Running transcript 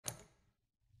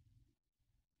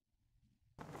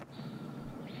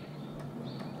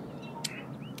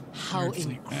How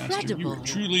incredible! You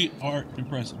truly are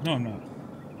impressive. No, I'm not.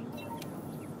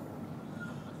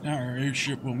 Now our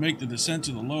airship will make the descent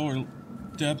to the lower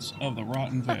depths of the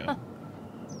Rotten Vale.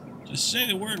 Just say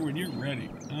the word when you're ready.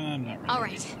 I'm not ready. All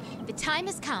right, the time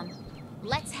has come.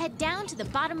 Let's head down to the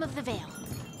bottom of the Vale.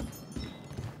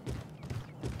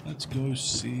 Let's go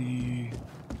see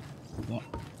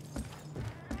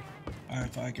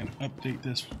if I can update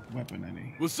this weapon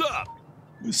any. What's up?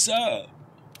 What's up?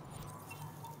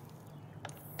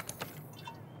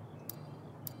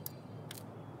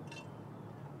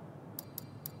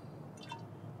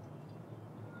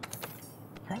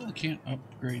 Probably can't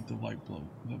upgrade the light blow.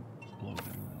 The blow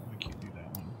gun. I can't do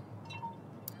that one.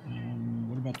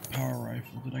 What about the power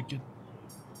rifle? Did I get?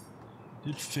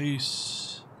 Did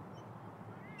face?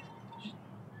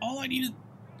 All I needed.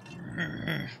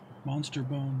 Monster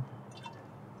bone.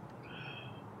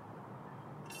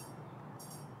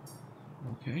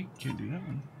 Okay, can't do that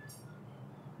one.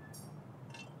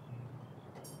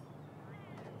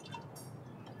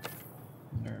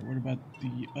 Alright, what about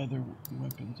the other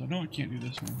weapons? I know I can't do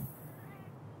this one.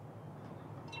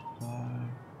 5.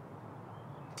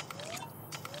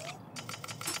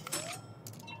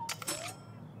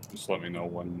 Just let me know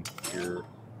when you're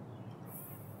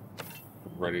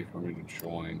ready for me to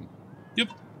join. Yep.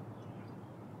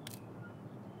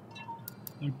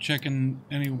 I'm checking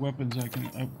any weapons I can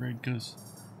upgrade because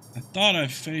I thought I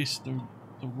faced the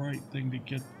right thing to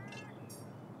get.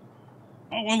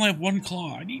 Oh, I only have 1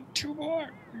 claw. I need 2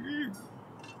 more.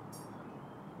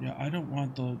 Yeah, I don't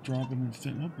want the drop in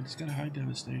infin. Oh, but it's got a high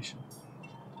devastation.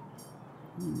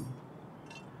 Ooh.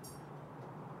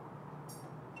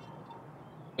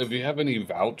 If you have any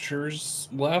vouchers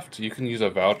left, you can use a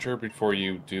voucher before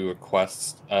you do a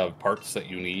quest of parts that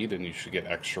you need, and you should get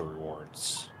extra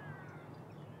rewards.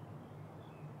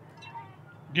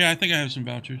 Yeah, I think I have some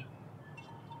vouchers.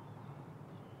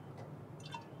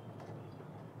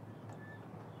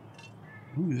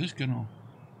 Ooh, this is gonna...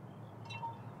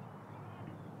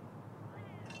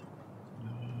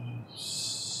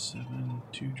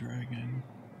 7-2 dragon.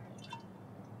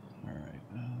 Alright,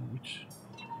 which...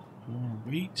 Do I want to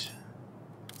wait?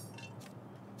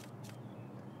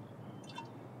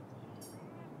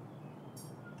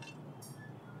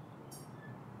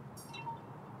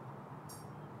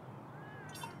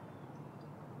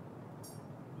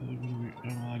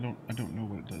 I don't know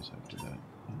what it does after that.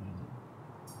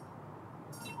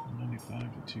 95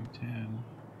 to 210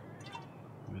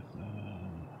 with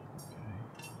okay.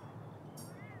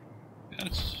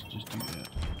 Let's just do that.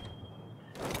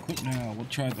 Equip now. We'll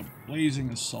try the blazing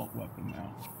assault weapon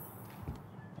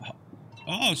now.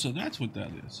 Oh, so that's what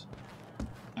that is.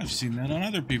 I've seen that on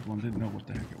other people and didn't know what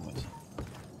the heck it was.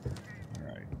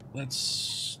 Alright,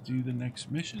 let's do the next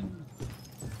mission.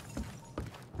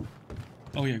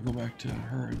 Oh yeah, go back to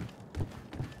her.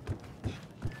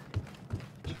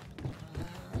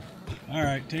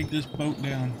 Alright, take this boat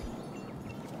down.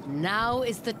 Now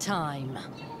is the time.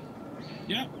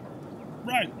 Yep.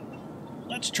 Right.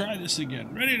 Let's try this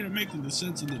again. Ready to make the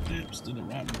descent of the depths to the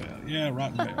Rotten Vale. Yeah,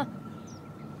 Rotten Vale.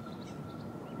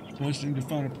 Posting to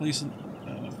find a place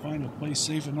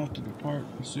safe enough to depart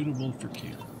and suitable for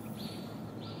camp.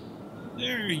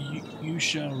 There you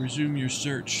shall resume your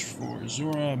search for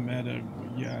Zora Meta.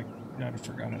 Yeah, I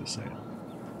forgot how to say it.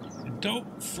 And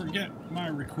don't forget my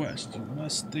request. You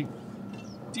must think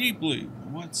deeply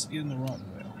what's in the Rotten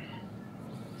Vale.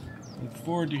 Look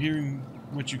forward to hearing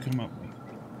what you come up with.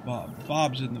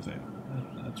 Bob's in the Vale.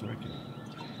 That's right.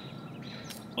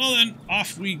 Well then,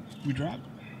 off we drop.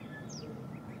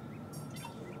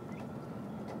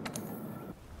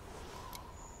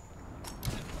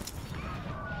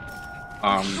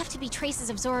 There have to be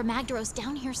traces of Zora Magdaros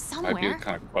down here somewhere. Might be the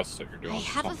kind of quest that you're doing. I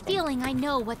have a feeling I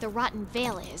know what the Rotten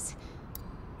Vale is.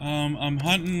 I'm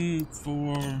hunting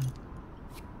for...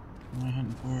 What am I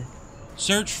hunting for?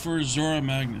 Search for Zora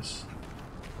Magnus.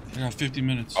 I got 50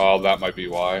 minutes. Oh, that might be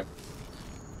why.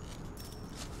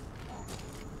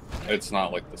 It's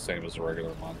not like the same as a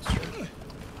regular monster.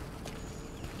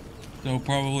 So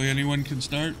probably anyone can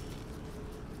start?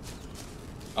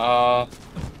 I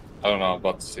don't know. I'm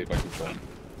about to see if I can join.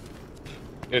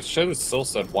 It should have still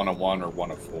said 1 of 1 or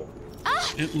 1 of 4.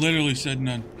 Ah! It literally said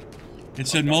none. It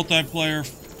said multiplayer,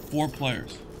 4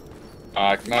 players.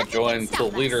 I cannot join until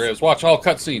leader is watch all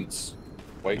cutscenes.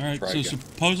 Wait, alright, try so again.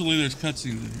 supposedly there's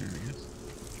cutscenes in here, I guess.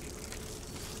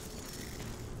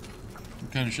 I'm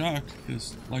kind of shocked,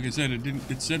 because, like I said,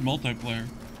 it said multiplayer.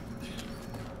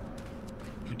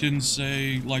 It didn't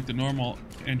say, like, the normal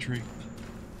entry.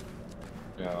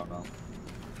 Yeah, I don't know.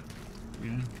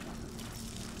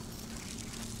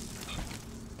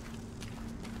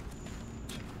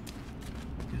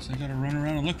 Guess I gotta run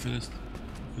around and look for this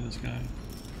guy.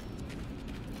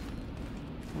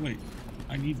 Oh wait,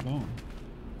 I need bone.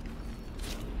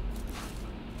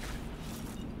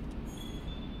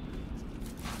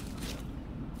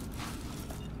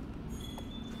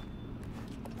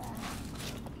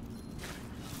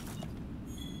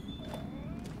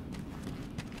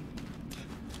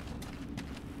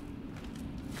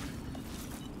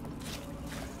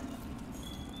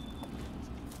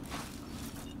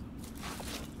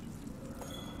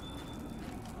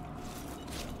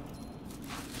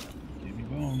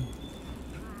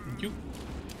 Thank you.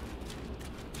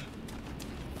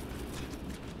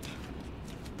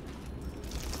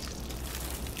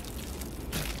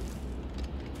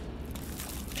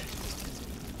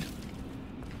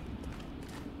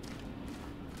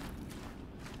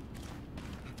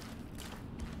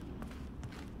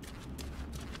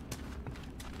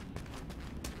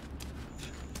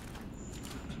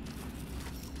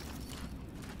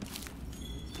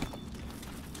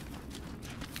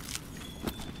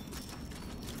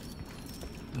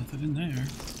 Nothing in there.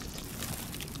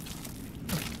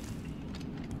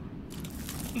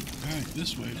 Alright,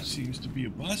 this way seems to be a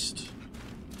bust.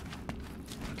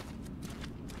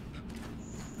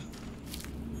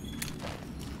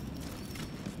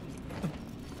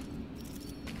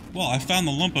 Well, I found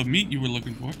the lump of meat you were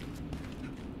looking for.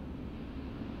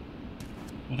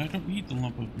 But I don't need the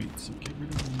lump of meat, so get rid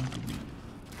of the lump of meat.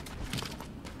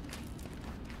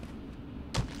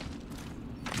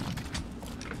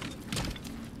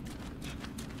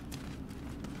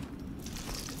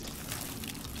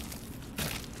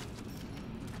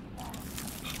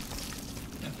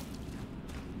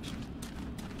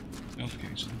 Okay,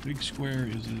 so the big square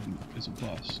is a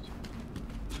bust.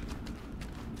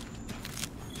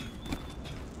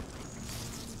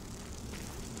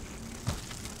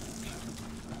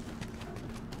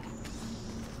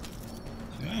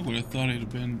 Yeah, I would have thought it'd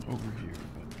have been over here,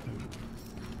 but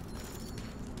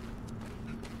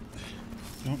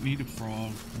don't need a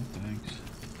frog. No thanks.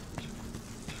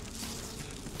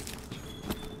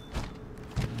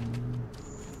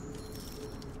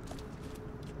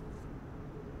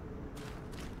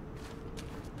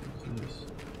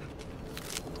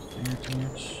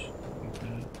 Torch, like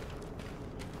that.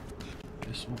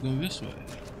 This will go this way.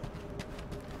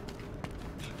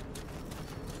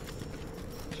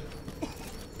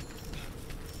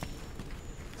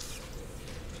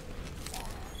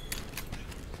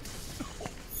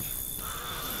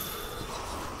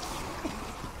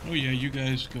 Oh yeah, you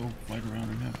guys go fight around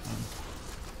and have fun.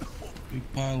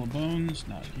 Big pile of bones,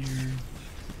 not here.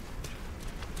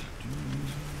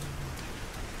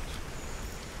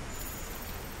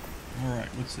 Alright,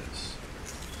 what's this?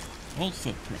 Old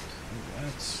footprint. Oh,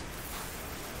 that's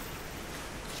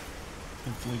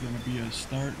hopefully going to be a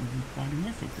start in finding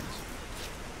more footprints.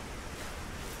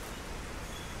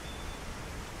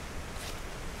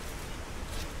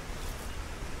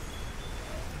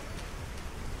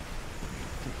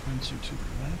 Footprints are to the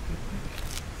left, I think.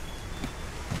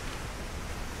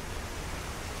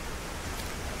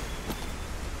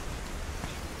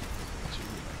 So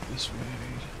we're this way.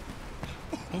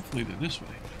 Hopefully they're this way.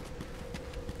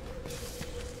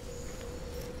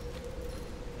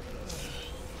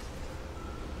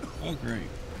 Oh, great.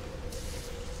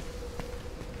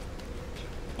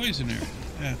 Poison area.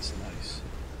 That's nice.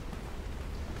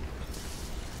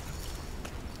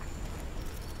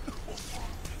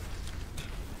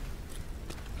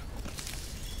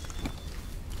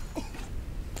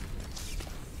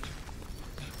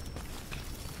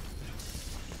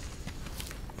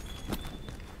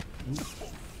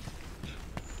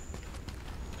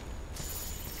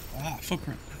 Ah,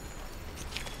 footprint.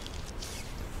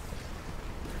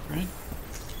 Right?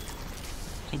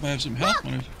 Hope I have some help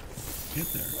when I get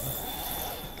there.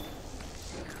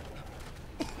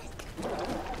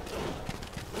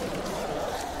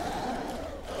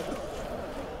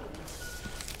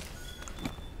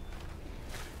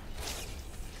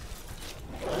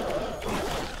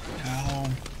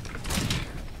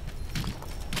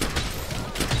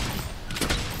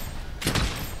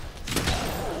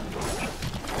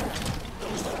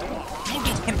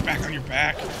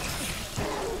 Back.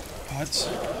 Putz.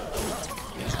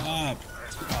 Stop.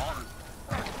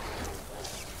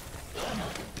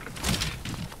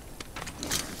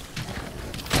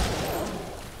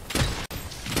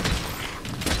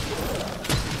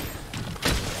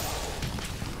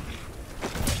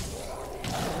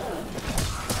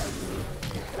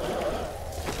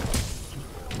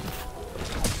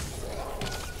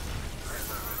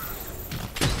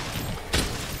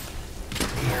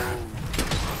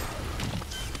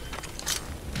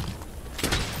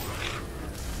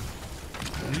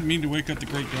 didn't mean to wake up the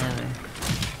Great Gyro.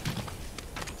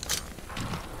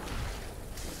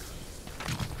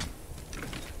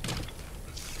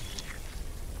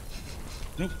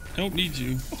 Nope, don't need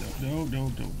you. No,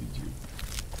 don't need you.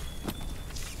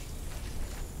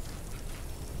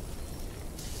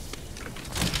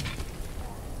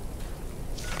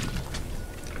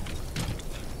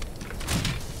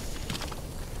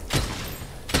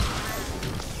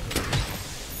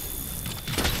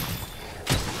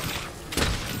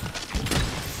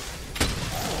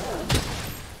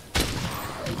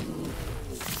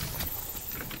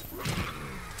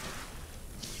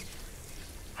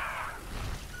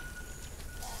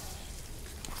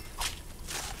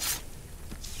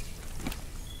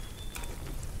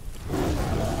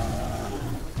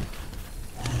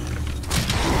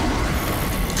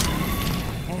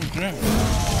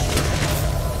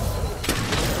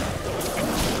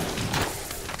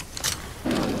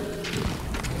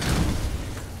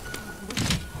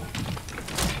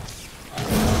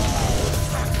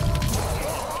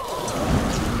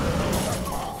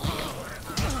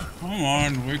 Come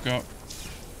on, wake up.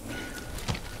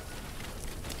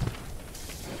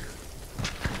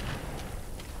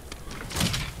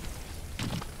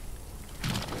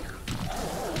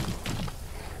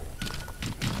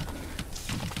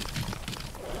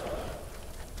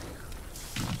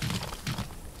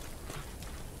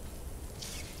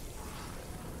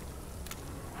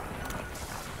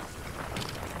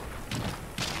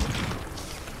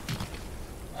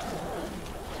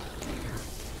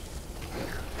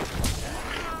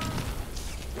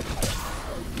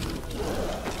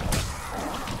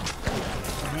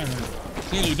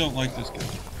 Clearly don't like this guy.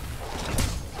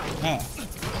 Ah.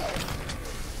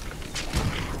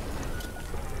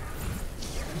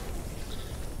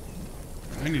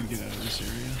 I need to get out of this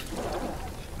area.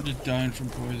 I'm just dying from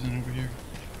poison over here.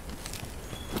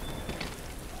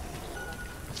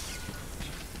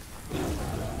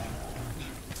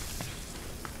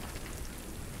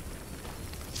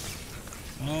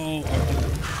 Oh,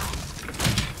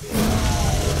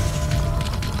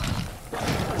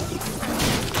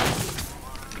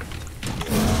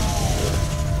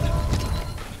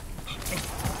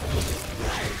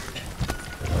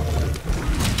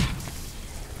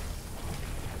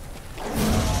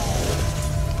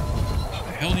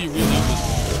 hell do you reload this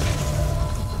one?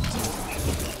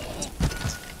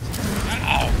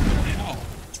 Ow! Ow!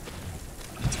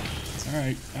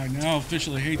 Alright, I now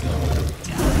officially hate this one.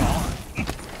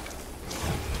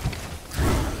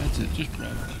 That's it, just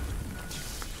run.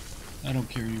 I don't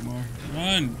care anymore.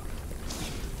 Run!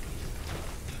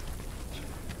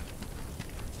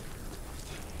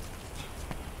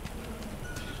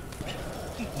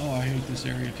 Oh, I hate this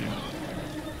area too.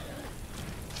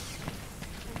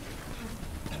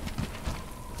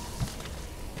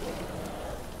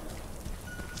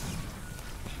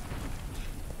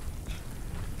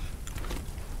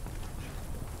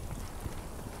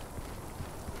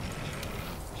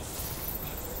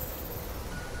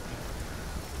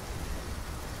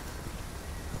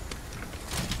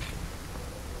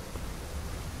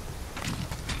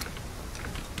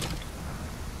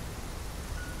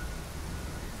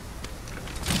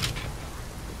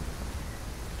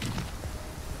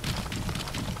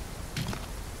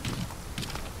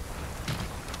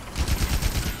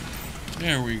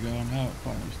 There we go, now it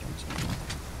finally starts going.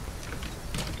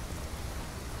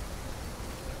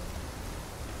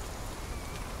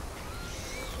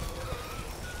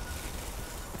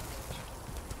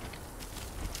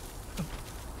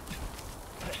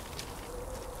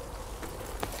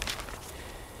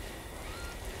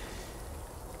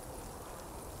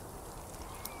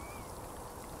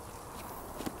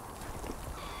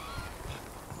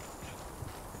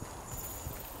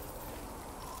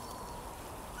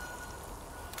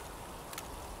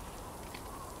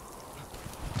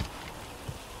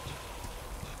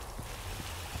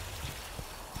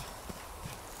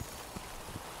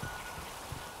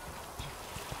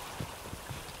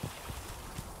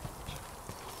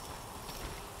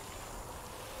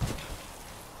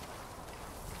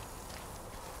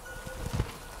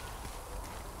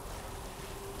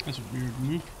 That's a weird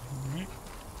move, alright.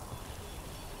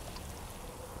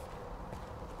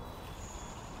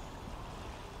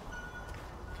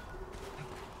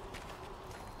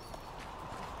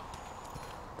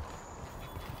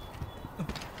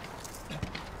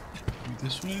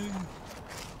 This way?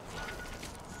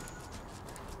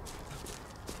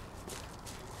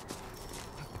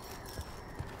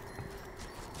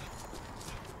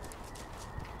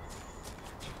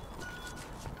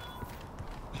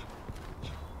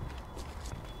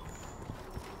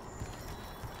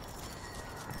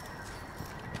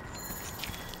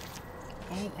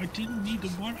 No, I didn't need the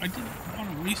water. I didn't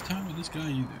want to waste time with this guy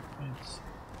either.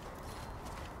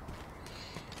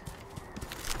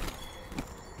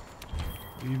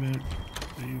 Leave it.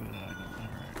 Leave it. I don't know.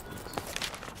 Alright.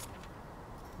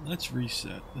 Let's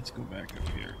reset. Let's go back up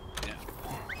here. Yeah.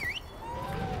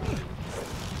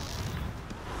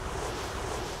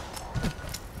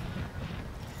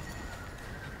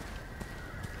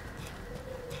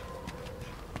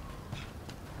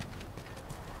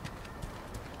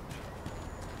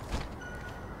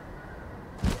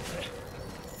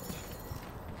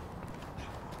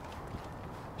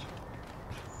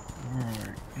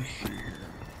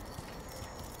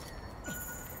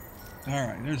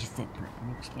 Alright, there's a footprint.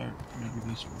 Let's start maybe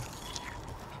this one.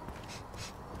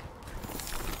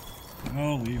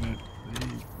 Oh, leave it.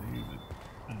 Leave it.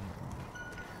 I don't know.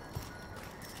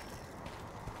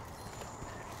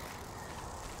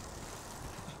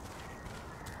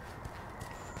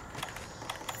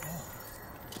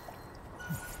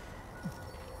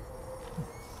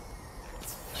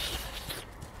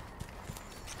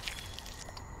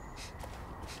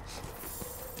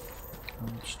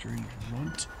 Old strange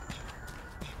runt.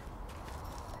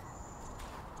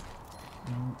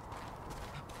 No.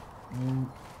 No.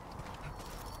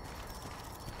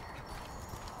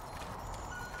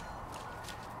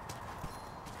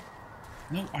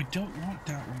 No, I don't want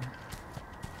that one.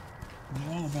 I'm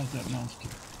all about that monster.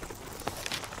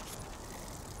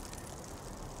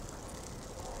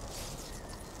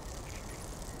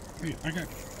 Wait, I got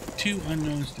 2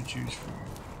 unknowns to choose from.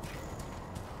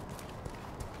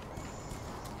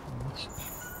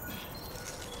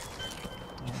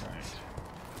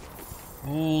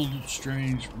 Old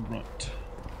strange runt.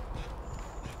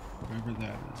 Whatever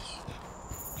that is.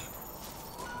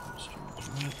 Old strange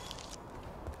runt.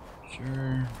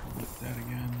 Sure, look at that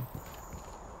again.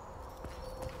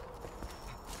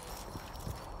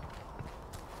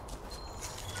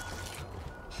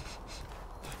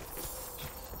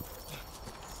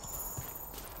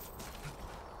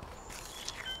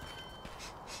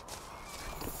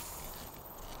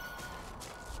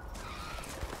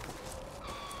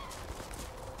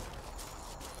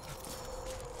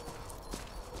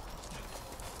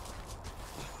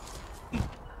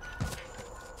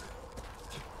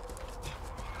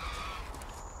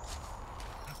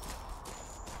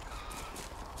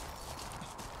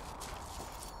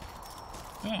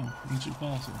 Oh, ancient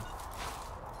fossil.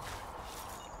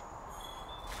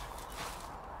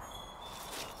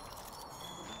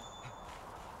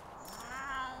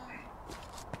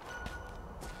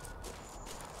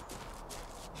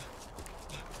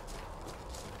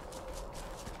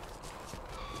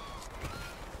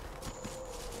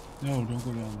 No, don't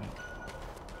go down that.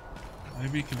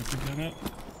 Ivy, can I pick that up?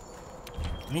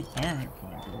 Nope. Alright,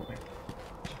 fine, go away.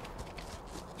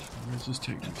 Where's this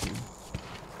take me to?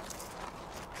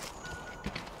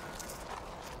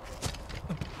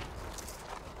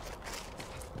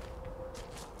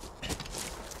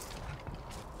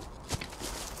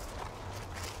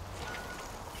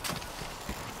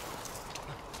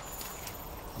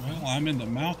 Well, I'm in the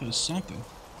mouth of something.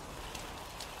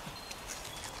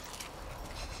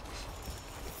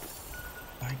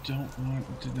 I don't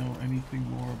want to know anything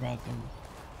more about the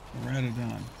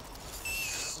Ratodon.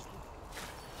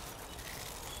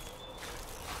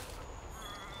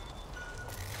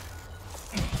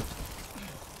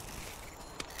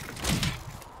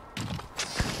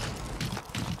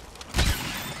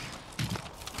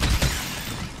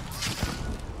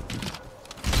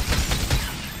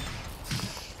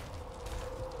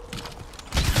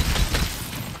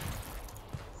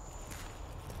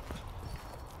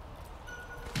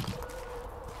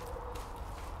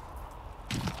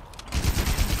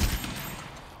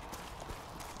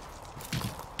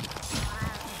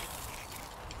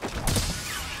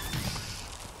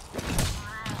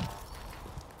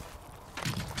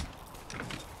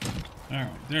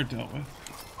 Alright, they're dealt with.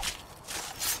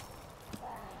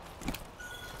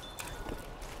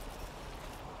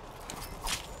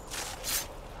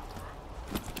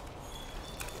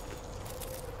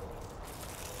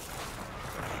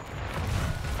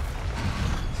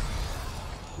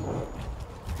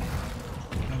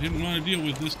 I didn't want to deal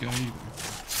with this guy either.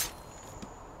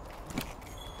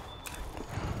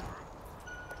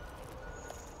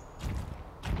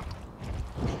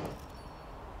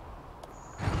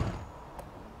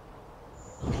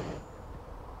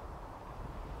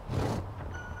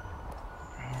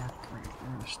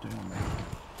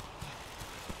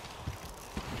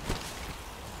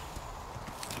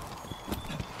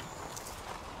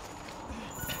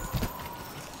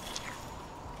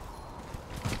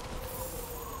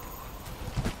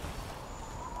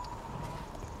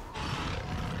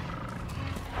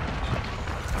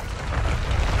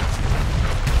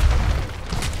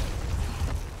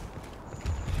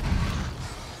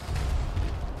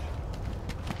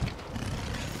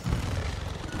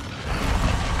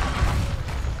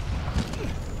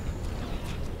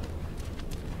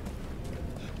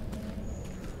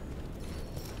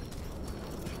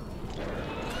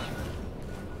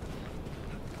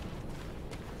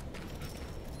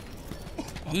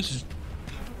 Oh, this is...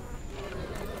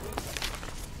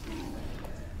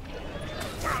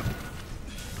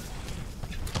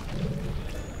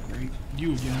 Great.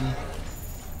 You again.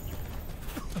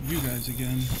 You guys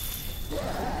again.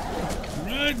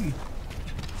 Run!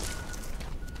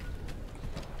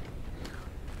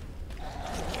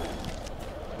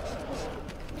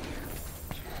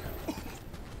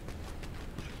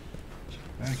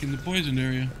 Back in the poisoned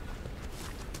area.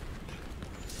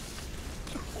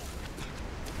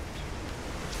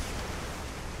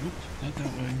 Oops, not that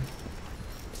way.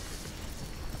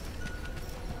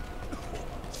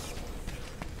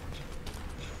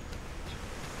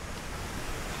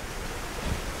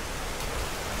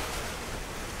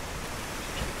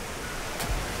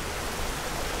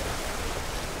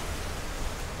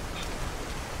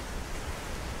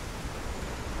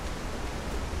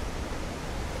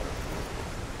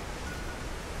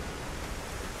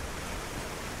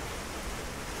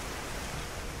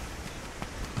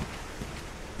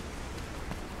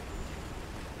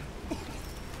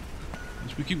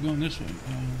 We keep going this way.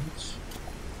 Let's...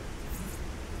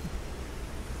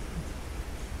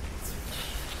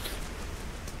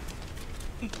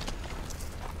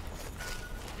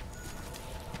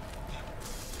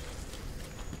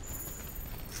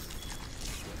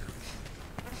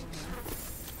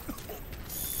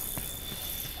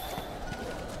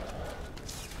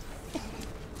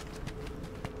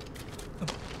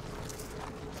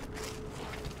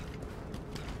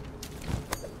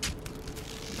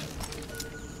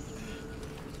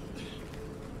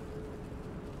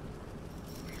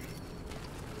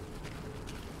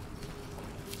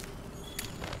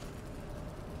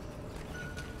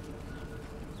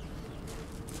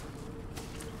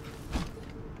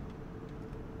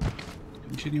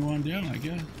 continue on down, I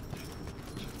guess.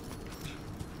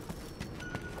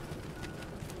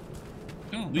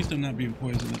 Well, at least I'm not being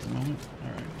poisoned at the moment.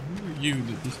 Alright, who are you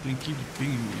that this thing keeps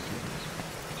pinging me towards?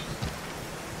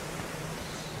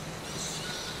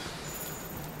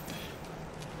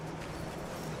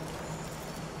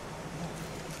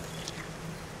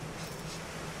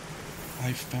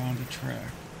 I found a track.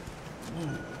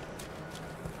 Whoa.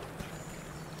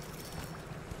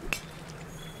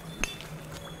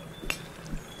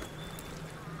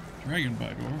 Dragon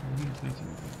bite, or I wonder if that's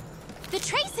anything. The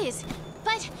traces!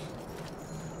 But...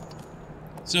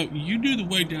 So, you knew the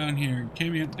way down here,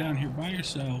 came down here by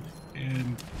yourself,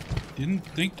 and didn't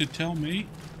think to tell me?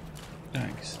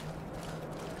 Thanks.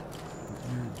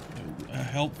 You're a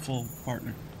helpful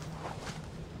partner.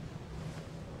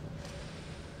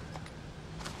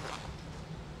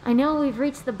 I know we've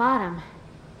reached the bottom.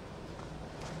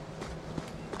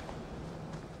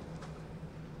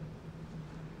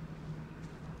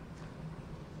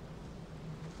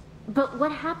 But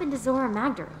what happened to Zora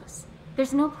Magdaros?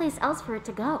 There's no place else for it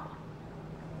to go.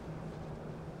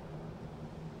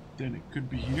 Then it could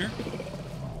be here?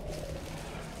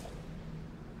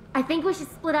 I think we should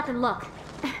split up and look.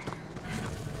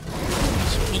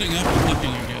 Splitting up and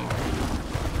looking again.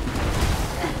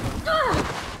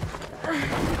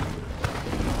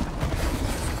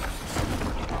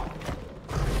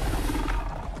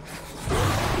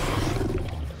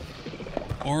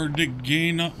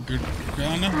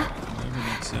 Odogaron, whatever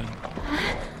that said.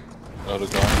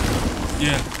 Odogaron?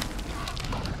 Yeah.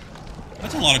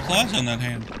 That's a lot of claws on that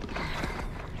hand.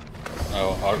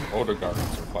 Oh,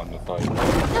 Odogarons are fun to fight.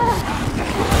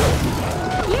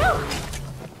 You!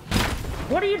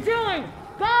 What are you doing?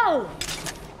 Go!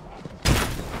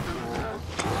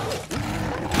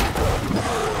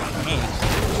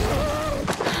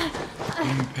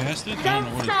 You passed it? I don't know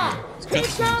Don't what stop! it's Keep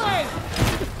cutscenes. going!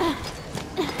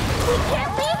 We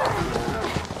can't leave her!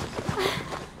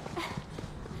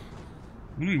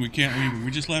 What do you mean we can't leave her?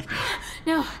 We just left her.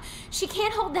 No, she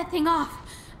can't hold that thing off.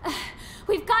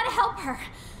 We've got to help her.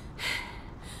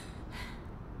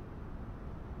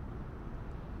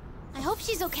 I hope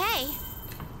she's okay.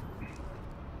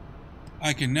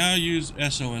 I can now use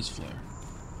SOS Flare.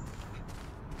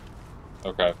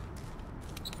 Okay.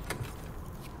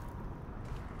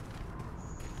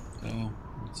 So,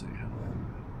 let's see how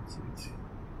let's see.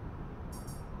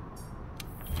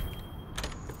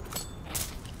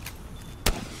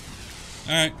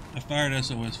 Alright, I fired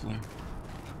SOS Flare.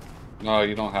 No,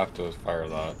 you don't have to fire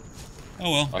that.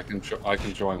 Oh well. I can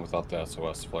join without the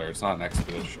SOS flare. It's not an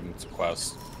expedition, it's a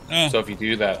quest. Oh. So if you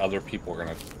do that, other people are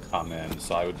gonna come in,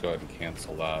 so I would go ahead and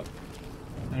cancel that.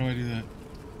 How do I do that?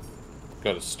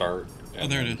 Go to start and Oh,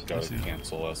 there it then is. go I to see it.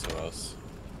 cancel SOS.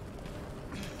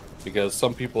 Because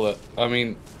some people that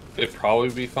it'd probably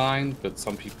be fine, but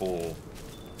some people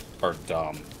are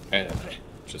dumb and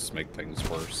just make things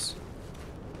worse.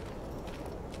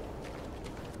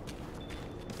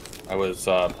 I was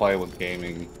playing with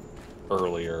gaming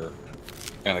earlier,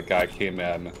 and a guy came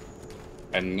in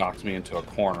and knocked me into a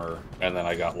corner, and then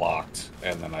I got locked,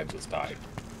 and then I just died.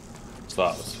 So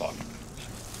that was fun.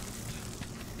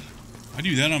 I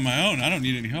do that on my own. I don't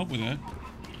need any help with that.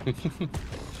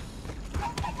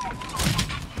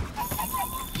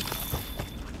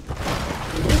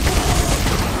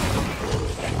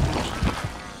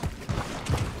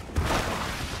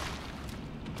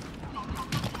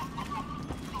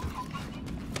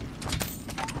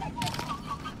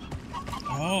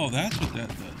 Oh, that's what that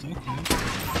does. Okay.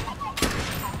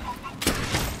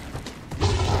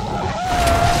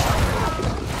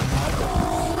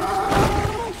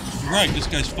 You're right, this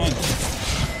guy's fun.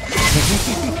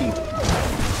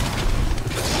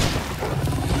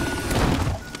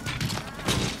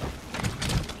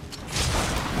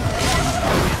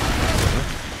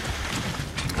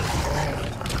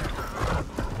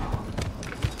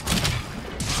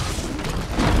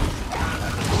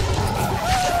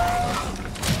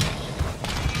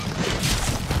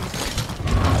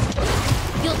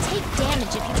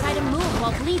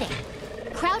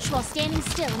 While standing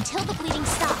still until the bleeding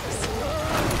stops.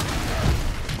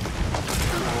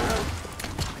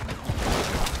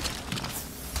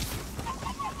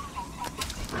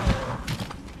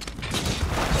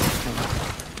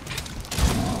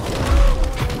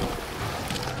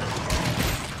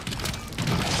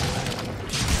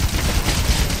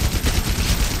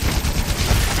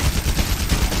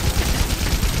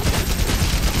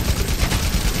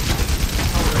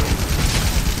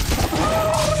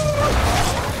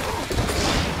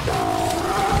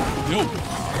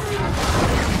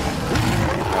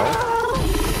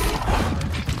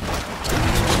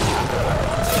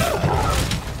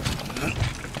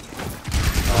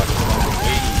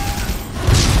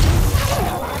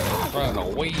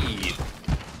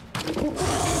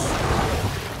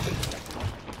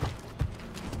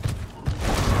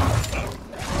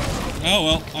 Oh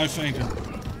well, I fainted.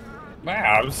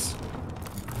 Nabs.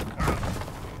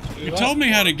 You told me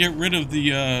how to get rid of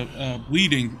the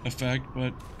bleeding effect,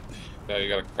 but yeah, you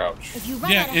gotta crouch. If you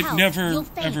run out of it health, never you'll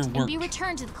faint ever and worked. be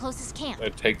returned to the closest camp.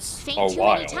 It takes Faint a too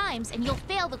while. many times and you'll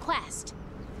fail the quest.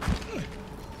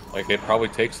 Like, it probably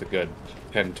takes a good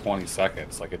 10, 20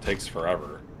 seconds. Like, it takes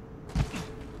forever.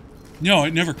 No,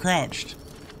 it never crouched.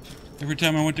 Every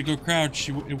time I went to go crouch,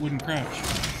 it wouldn't crouch.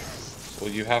 Well,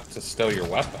 you have to stow your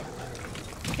weapon.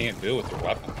 You can't do it with your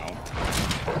weapon now.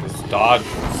 Just dodge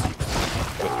with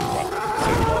your weapon.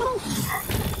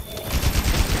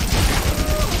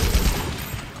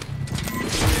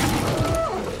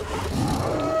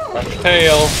 Got your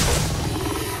tail.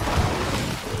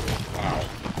 Wow.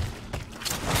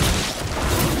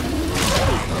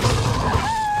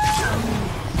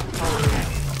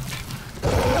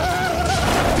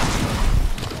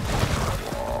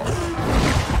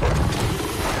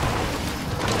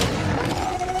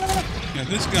 Yeah,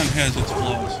 this gun has its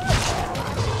flaws.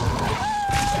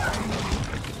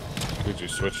 Did you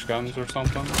switch guns or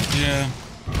something? Yeah.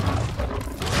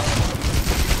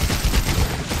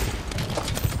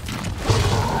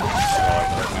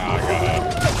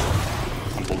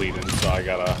 I'm bleeding, so I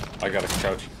gotta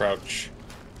crouch.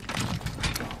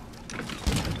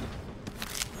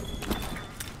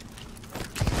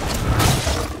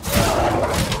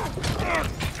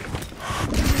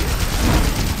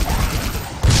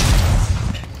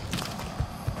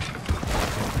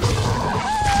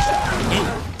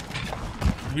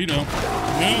 We don't.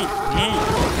 No.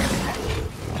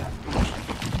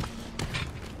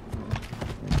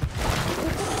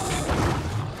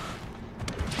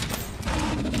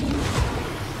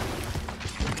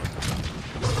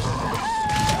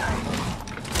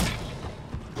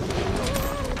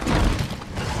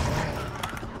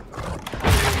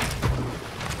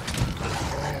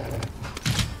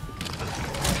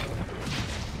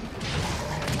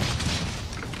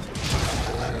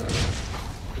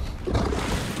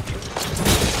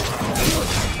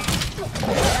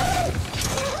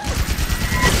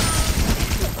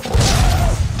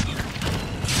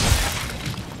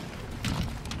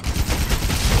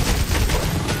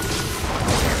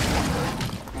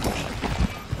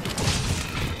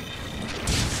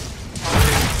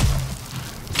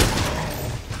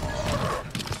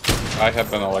 I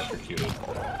have been electrocuted.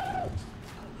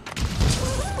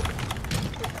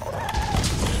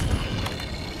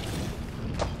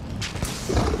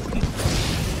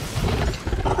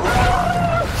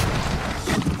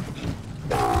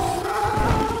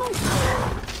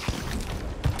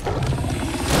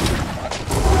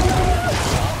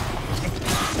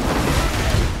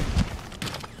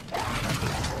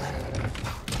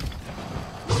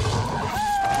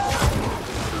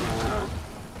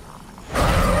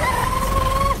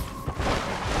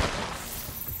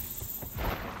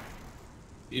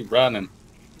 running.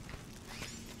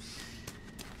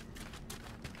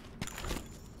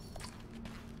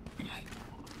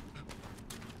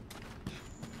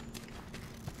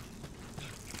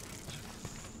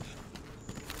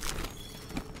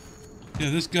 Yeah,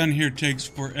 this gun here takes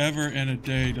forever and a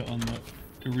day to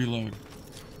reload.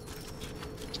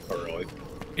 Oh, really?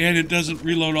 And it doesn't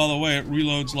reload all the way. It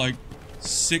reloads like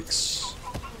 6.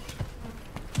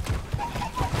 You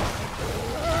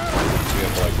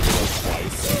have to like reload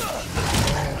twice.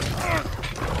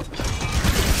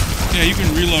 Yeah, you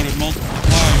can reload it multiple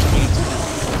times, but it's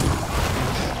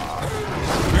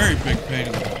a very big pain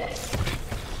in the butt.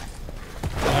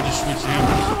 I just switched the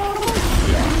ammo.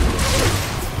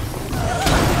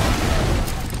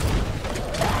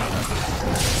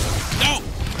 No!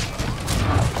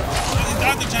 It's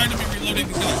not the time to be reloading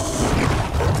the gun.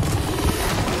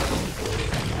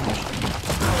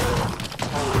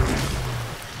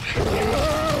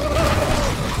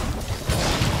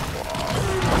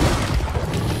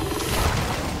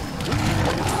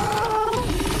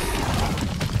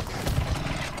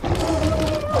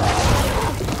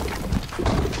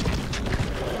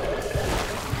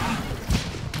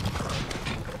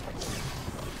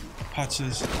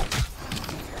 Says,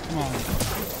 come on.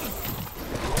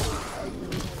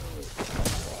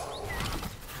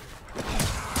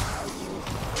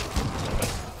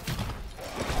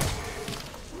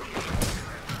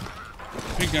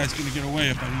 Big guy's gonna get away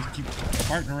if I just keep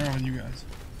farting around with you guys.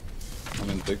 I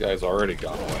mean, big guy's already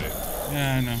gone away.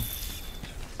 Yeah, I know.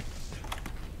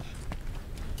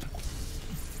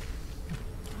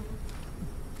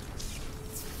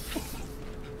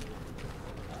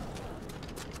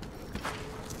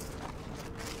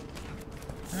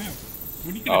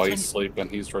 Oh, he's sleeping.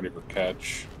 He's ready for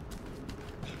catch.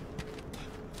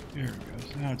 There it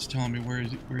goes. Now it's telling me where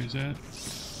he's at.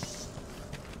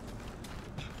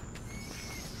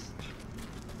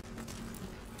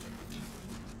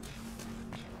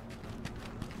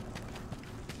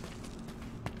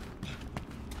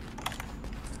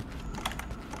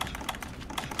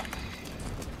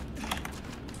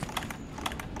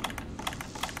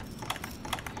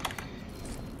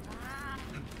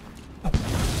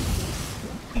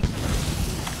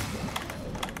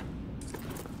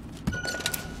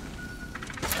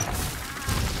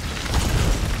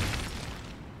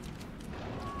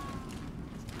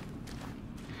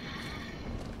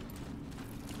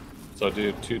 So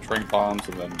do 2 drink bombs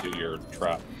and then do your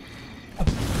trap. I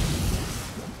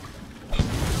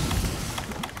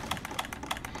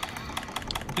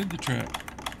did the trap.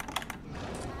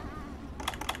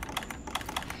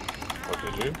 What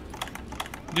did you?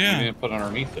 Yeah. You didn't put it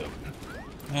underneath it.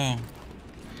 Oh.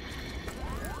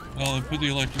 Well, I put the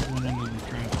electric one under the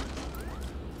trap.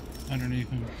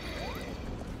 Underneath him.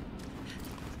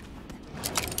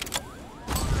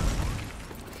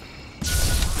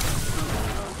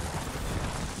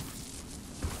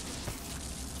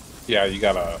 Yeah, you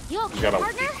gotta okay, be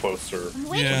partner? closer. I'm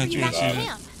waiting Yeah, for you that's back what I at see.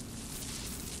 camp.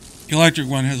 The electric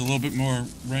one has a little bit more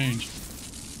range.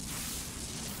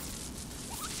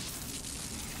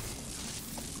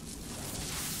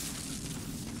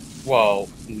 Well,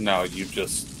 no, you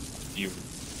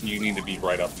need to be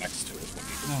right up next to it when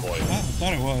you Oh, deploy I it.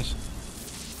 thought it was.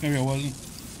 Maybe I wasn't.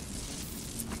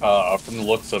 From the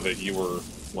looks of it, you were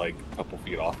like a couple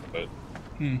feet off of it.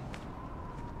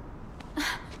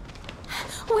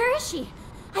 Where is she?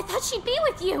 I thought she'd be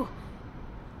with you.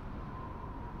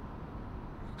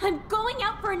 I'm going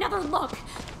out for another look.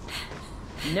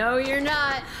 No, you're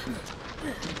not.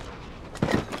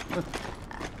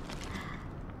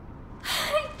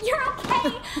 You're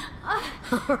okay.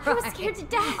 I was scared to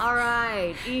death. All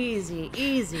right, easy,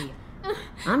 easy.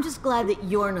 I'm just glad that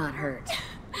you're not hurt.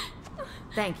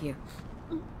 Thank you.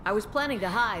 I was planning to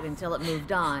hide until it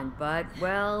moved on, but,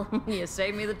 well, you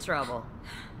saved me the trouble.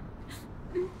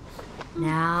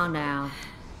 Now,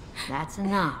 that's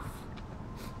enough.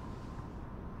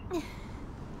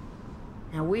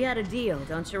 Now, we had a deal,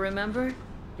 don't you remember?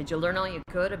 Did you learn all you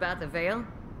could about the Veil?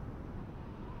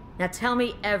 Now tell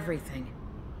me everything.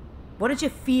 What did you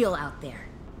feel out there?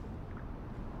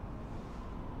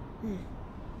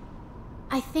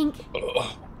 I think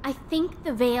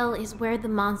the Veil is where the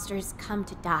monsters come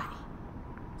to die.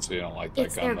 So you don't like that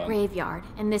It's gun their then? graveyard,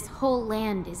 and this whole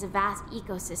land is a vast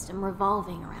ecosystem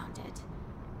revolving around it.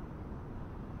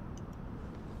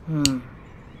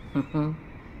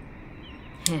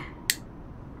 Yeah.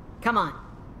 Come on.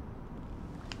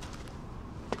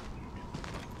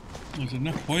 There's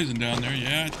enough poison down there.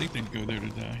 Yeah, I think they'd go there to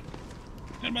die.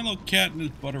 Had my little cat and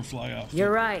his butterfly outfit.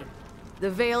 You're right.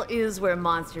 The Veil is where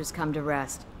monsters come to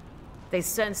rest. They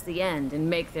sense the end and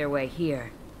make their way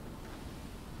here.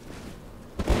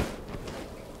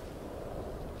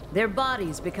 Their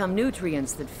bodies become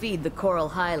nutrients that feed the coral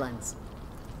highlands.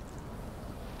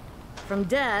 From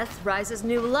death rises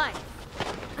new life,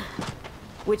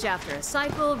 which after a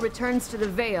cycle returns to the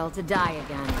Vale to die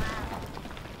again.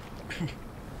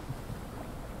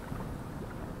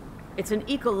 It's an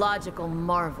ecological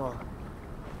marvel.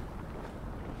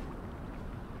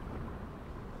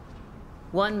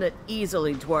 One that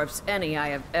easily dwarfs any I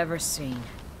have ever seen.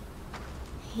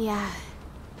 Yeah.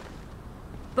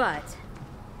 But,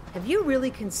 have you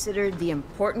really considered the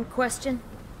important question?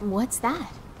 What's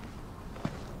that?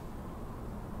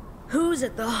 Who's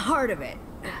at the heart of it?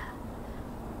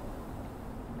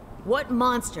 What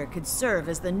monster could serve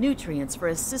as the nutrients for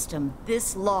a system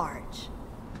this large?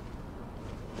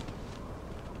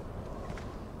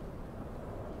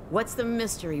 What's the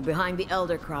mystery behind the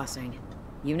Elder Crossing?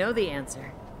 You know the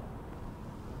answer.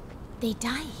 They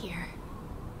die here.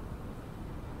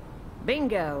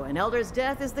 Bingo! An Elder's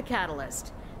death is the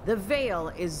catalyst. The Vale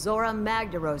is Zora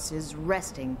Magdaros'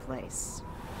 resting place.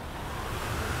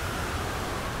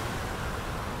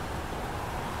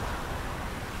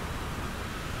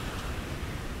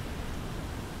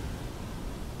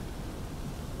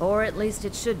 Or at least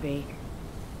it should be.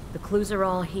 The clues are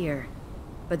all here,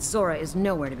 but Zora is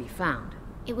nowhere to be found.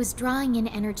 It was drawing in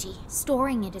energy,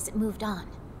 storing it as it moved on.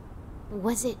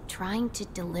 Was it trying to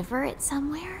deliver it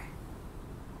somewhere?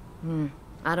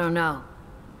 I don't know.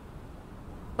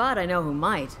 But I know who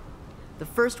might. The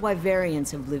first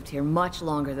Wyverians have lived here much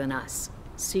longer than us.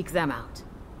 Seek them out.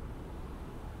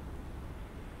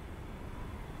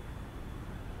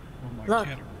 Oh, my Look.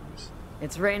 categories.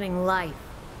 It's raining life.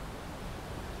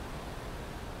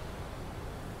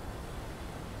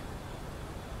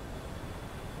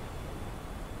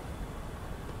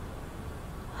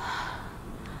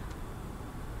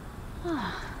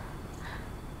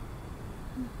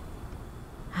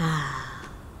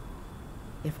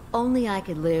 If only I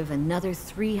could live another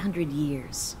 300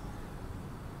 years.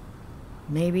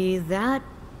 Maybe that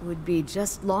would be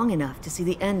just long enough to see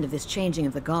the end of this changing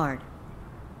of the guard.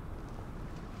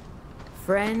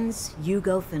 Friends, you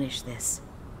go finish this.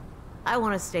 I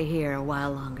want to stay here a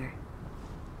while longer.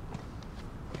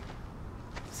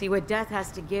 See what death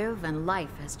has to give and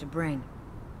life has to bring.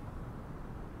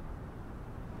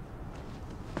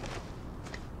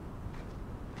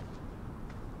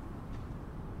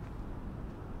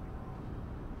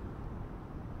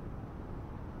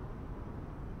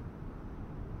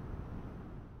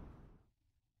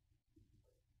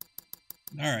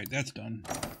 Alright, that's done.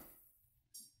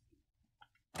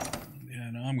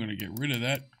 Yeah, now I'm going to get rid of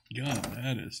that gun.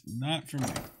 That is not for me.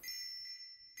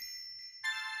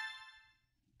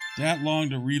 That long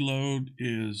to reload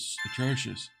is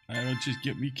atrocious. It'll just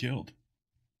get me killed.